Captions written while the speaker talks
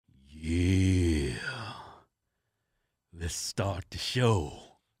let's start the show.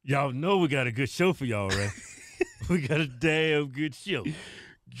 Y'all know we got a good show for y'all, right? We got a damn good show.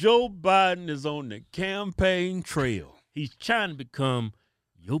 Joe Biden is on the campaign trail. He's trying to become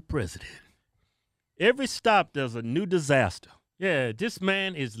your president. Every stop, there's a new disaster. Yeah, this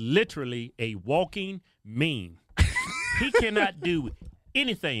man is literally a walking meme. He cannot do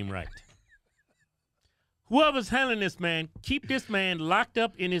anything right. Whoever's handling this man, keep this man locked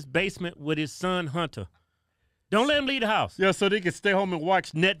up in his basement with his son Hunter. Don't let him leave the house. Yeah, so they can stay home and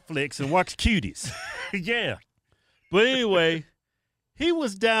watch Netflix and watch Cuties. Yeah. But anyway, he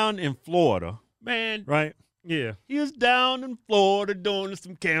was down in Florida. Man. Right? Yeah. He was down in Florida doing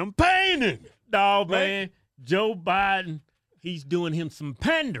some campaigning. No, man. Joe Biden, he's doing him some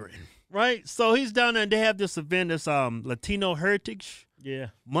pandering. Right? So he's down there and they have this event that's Latino Heritage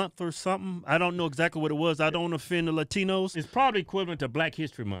Month or something. I don't know exactly what it was. I don't offend the Latinos. It's probably equivalent to Black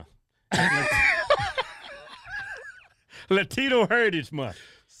History Month. Latino Heritage Month.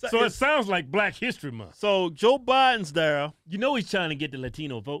 So it sounds like Black History Month. So Joe Biden's there. You know he's trying to get the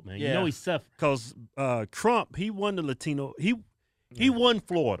Latino vote, man. You know he's suffering. Because Trump, he won the Latino. He won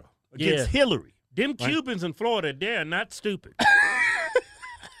Florida against Hillary. Them Cubans in Florida, they're not stupid.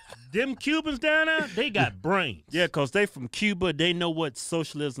 Them Cubans down there, they got brains. Yeah, because they from Cuba. They know what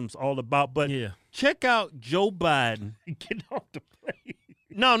socialism's all about. But check out Joe Biden. Get off the plane.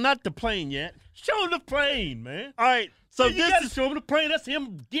 No, not the plane yet. Show the plane, man. All right. So you got to show him the plane. That's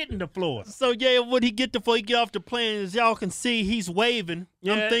him getting to Florida. So, when he get before he get off the plane, as y'all can see, he's waving.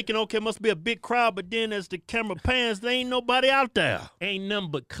 Yeah. I'm thinking, okay, must be a big crowd. But then as the camera pans, there ain't nobody out there. Ain't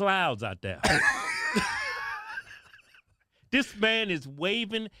nothing but clouds out there. This man is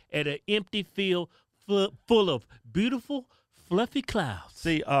waving at an empty field full of beautiful, fluffy clouds.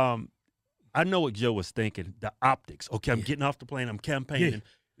 See, I know what Joe was thinking. The optics. Okay, I'm getting off the plane. I'm campaigning.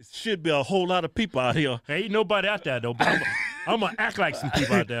 It should be a whole lot of people out here. There ain't nobody out there, though. But I'm going to act like some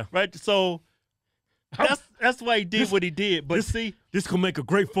people out there. Right? So that's why he did what he did. But see. This going to make a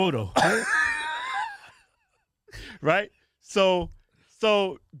great photo. Right? So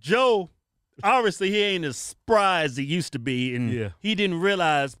Joe, obviously, he ain't as spry as he used to be. And he didn't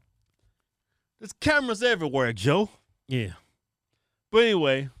realize there's cameras everywhere, Joe. Yeah. But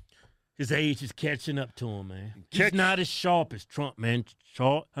anyway. His age is catching up to him, man. He's not as sharp as Trump, man.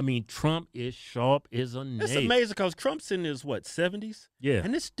 Trump is sharp as a nail. It's amazing because Trump's in his, 70s? Yeah.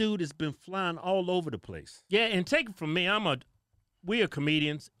 And this dude has been flying all over the place. Yeah, and take it from me, we are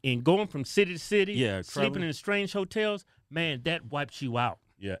comedians, and going from city to city, sleeping in strange hotels, man, that wipes you out.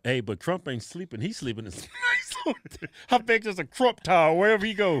 Yeah, hey, but Trump ain't sleeping. He's sleeping in I think there's a Trump tower wherever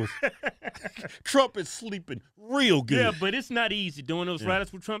he goes. Trump is sleeping real good. Yeah, but it's not easy doing those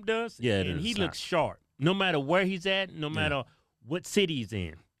write-ups what Trump does. Yeah, and he looks sharp, no matter where he's at, no matter what city he's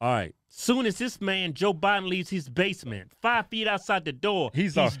in. All right. Soon as this man, Joe Biden, leaves his basement, 5 feet outside the door,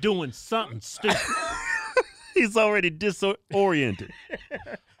 he's doing something stupid. He's already disoriented.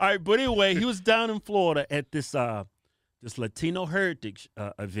 All right, but anyway, he was down in Florida at this Latino Heritage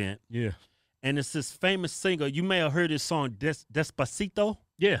event. Yeah. And it's this famous singer. You may have heard his song Despacito.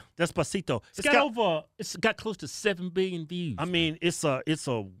 Yeah, Despacito. It's got close to 7 billion views. I mean, it's an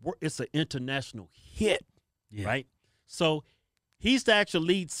international hit, right? So he's the actual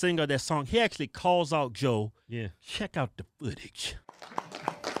lead singer of that song. He actually calls out Joe. Yeah, check out the footage.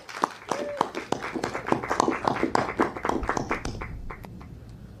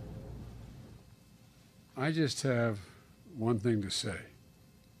 I just have one thing to say.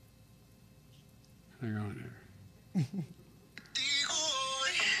 Hang on here.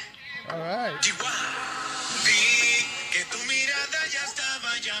 All right.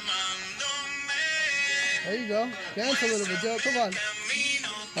 There you go. Dance a little bit, Joe. Come on.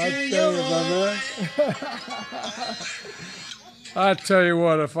 I'll tell you, my man. I tell you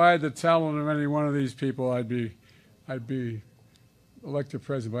what, if I had the talent of any one of these people, I'd be elected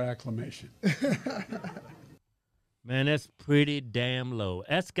president by acclamation. Man, that's pretty damn low.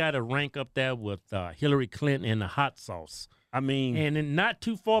 That's got to rank up there with Hillary Clinton and the hot sauce. I mean, and then not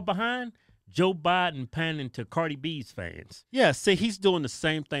too far behind, Joe Biden pandering to Cardi B's fans. Yeah, see, he's doing the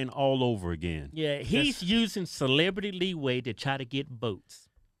same thing all over again. Yeah, he's using celebrity leeway to try to get votes.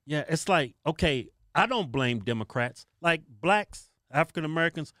 Yeah, it's like, okay, I don't blame Democrats. Like blacks, African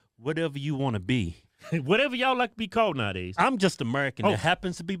Americans, whatever you want to be. Whatever y'all like to be called nowadays. I'm just American that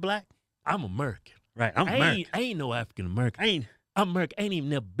happens to be black. I'm American. Right, I'm American. I ain't no African American. I'm American. I ain't even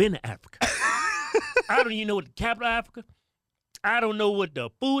never been to Africa. I don't even know what the capital of Africa. I don't know what the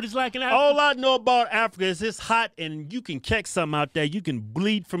food is like in Africa. All I know about Africa is it's hot and you can catch something out there. You can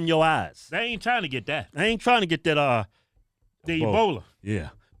bleed from your eyes. They ain't trying to get that. They ain't trying to get that the Ebola. Yeah.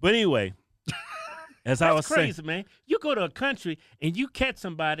 But anyway, As I was crazy, saying, man. You go to a country and you catch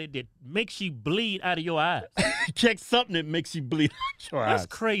somebody that makes you bleed out of your eyes. Check something that makes you bleed out your eyes. That's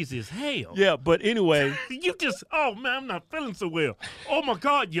crazy as hell. Yeah, but anyway. You just, oh, man, I'm not feeling so well. Oh, my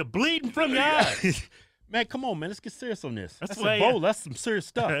God, you're bleeding from your eyes. Man, come on, man. Let's get serious on this. That's why, a bowl. That's some serious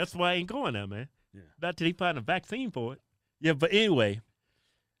stuff. That's why I ain't going there, man. Yeah. Not till he find a vaccine for it. Yeah, but anyway,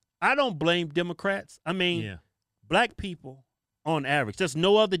 I don't blame Democrats. I mean, black people, on average, there's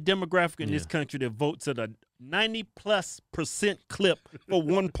no other demographic in this country that votes at a 90+% clip for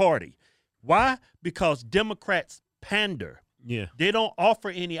one party. Why? Because Democrats pander. Yeah. They don't offer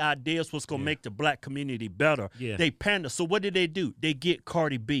any ideas what's going to make the black community better. Yeah. They pander. So what do? They get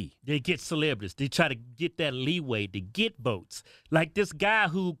Cardi B. They get celebrities. They try to get that leeway to get votes. Like this guy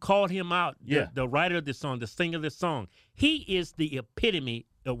who called him out, the writer of this song, the singer of this song, he is the epitome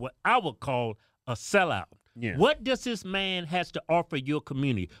of what I would call a sellout. Yeah. What does this man has to offer your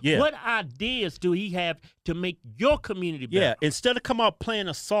community? Yeah. What ideas do he have to make your community better? Yeah, instead of come out playing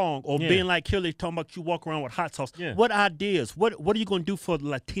a song or being like Hillary talking about you walk around with hot sauce, what ideas, what are you going to do for the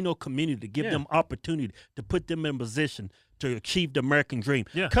Latino community to give them opportunity to put them in position to achieve the American dream?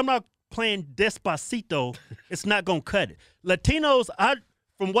 Yeah. Come out playing Despacito, it's not going to cut it. Latinos,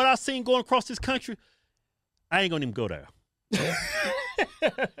 from what I've seen going across this country, I ain't going to even go there.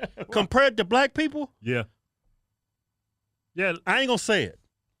 Compared to black people? Yeah. Yeah, I ain't gonna say it.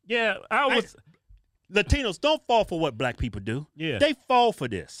 Yeah, Latinos don't fall for what black people do. Yeah, they fall for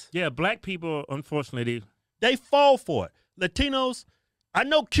this. Yeah, black people, unfortunately, they fall for it. Latinos, I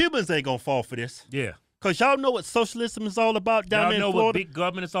know Cubans ain't gonna fall for this. Yeah, because y'all know what socialism is all about down there in Florida. Y'all know what big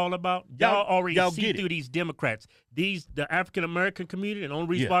government is all about. Y'all already see through these Democrats, the African American community. And the only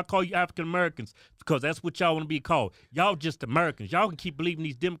reason why I call you African Americans because that's what y'all want to be called. Y'all just Americans. Y'all can keep believing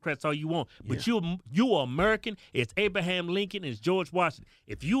these Democrats all you want, but you are American. It's Abraham Lincoln. It's George Washington.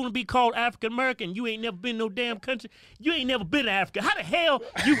 If you want to be called African American, you ain't never been no damn country. You ain't never been to Africa. How the hell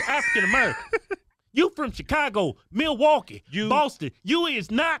you African American? You from Chicago, Milwaukee, Boston. You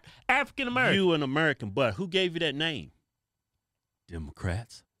is not African American. You an American, but who gave you that name?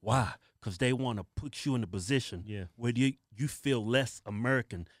 Democrats. Why? Because they want to put you in a position where you feel less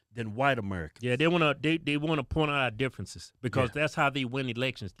American than white Americans. Yeah, they want to point out our differences because that's how they win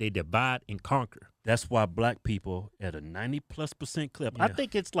elections. They divide and conquer. That's why black people at a 90+% clip. I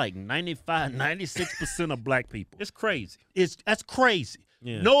think it's like 95, 96% of black people. It's crazy. That's crazy.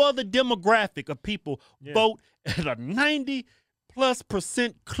 Yeah. No other demographic of people vote at a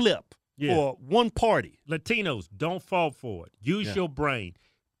 90+% clip for one party. Latinos, don't fall for it. Use your brain.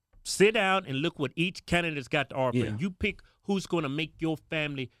 Sit down and look what each candidate's got to offer. And you pick who's going to make your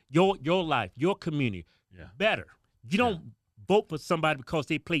family, your life, your community better. You don't vote for somebody because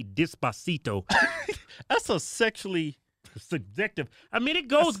they play Despacito. That's a sexually subjective. I mean, it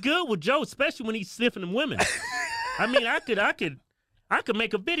goes good with Joe, especially when he's sniffing them women. I mean, I could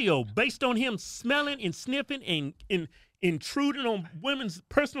make a video based on him smelling and sniffing and intruding on women's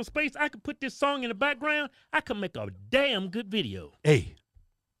personal space. I could put this song in the background. I could make a damn good video. Hey,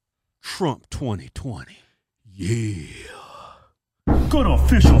 Trump 2020. Yeah. Go to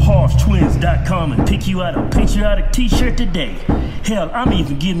officialhorsetwins.com and pick you out a patriotic t-shirt today. Hell, I'm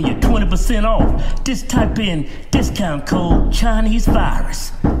even giving you 20% off. Just type in discount code Chinese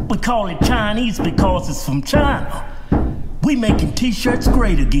virus. We call it Chinese because it's from China. We making t-shirts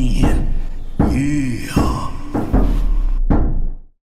great again. Yeah.